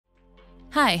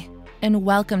Hi, and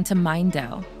welcome to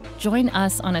Mindoe. Join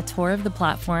us on a tour of the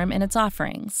platform and its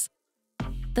offerings.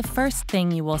 The first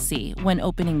thing you will see when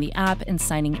opening the app and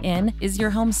signing in is your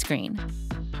home screen.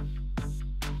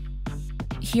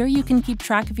 Here you can keep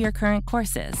track of your current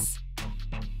courses.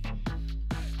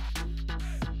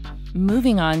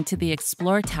 Moving on to the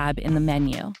Explore tab in the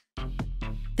menu.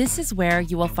 This is where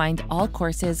you will find all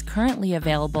courses currently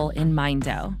available in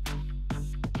Mindoe.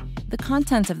 The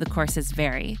content of the courses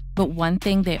vary, but one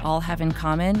thing they all have in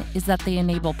common is that they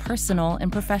enable personal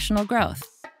and professional growth.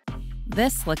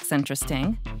 This looks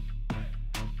interesting.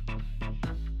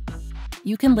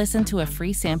 You can listen to a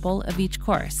free sample of each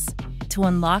course. To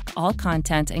unlock all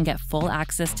content and get full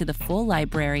access to the full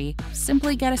library,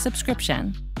 simply get a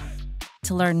subscription.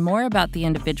 To learn more about the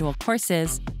individual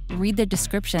courses, read the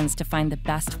descriptions to find the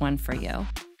best one for you.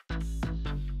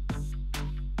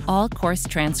 All course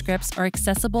transcripts are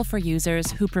accessible for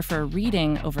users who prefer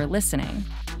reading over listening.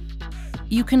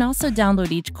 You can also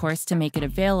download each course to make it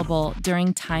available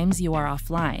during times you are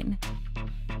offline.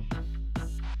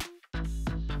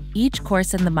 Each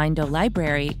course in the Mindoe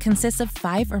library consists of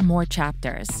 5 or more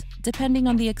chapters, depending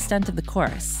on the extent of the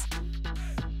course.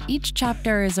 Each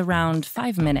chapter is around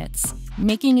 5 minutes,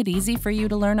 making it easy for you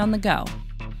to learn on the go.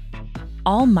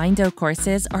 All Mindoe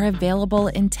courses are available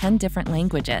in 10 different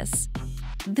languages.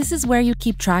 This is where you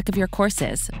keep track of your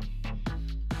courses.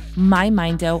 My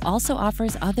Mindoe also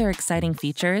offers other exciting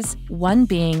features, one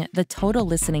being the total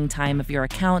listening time of your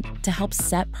account to help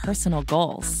set personal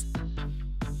goals.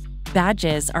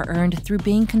 Badges are earned through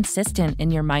being consistent in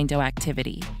your Mindoe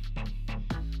activity.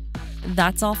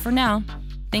 That's all for now.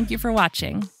 Thank you for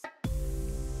watching.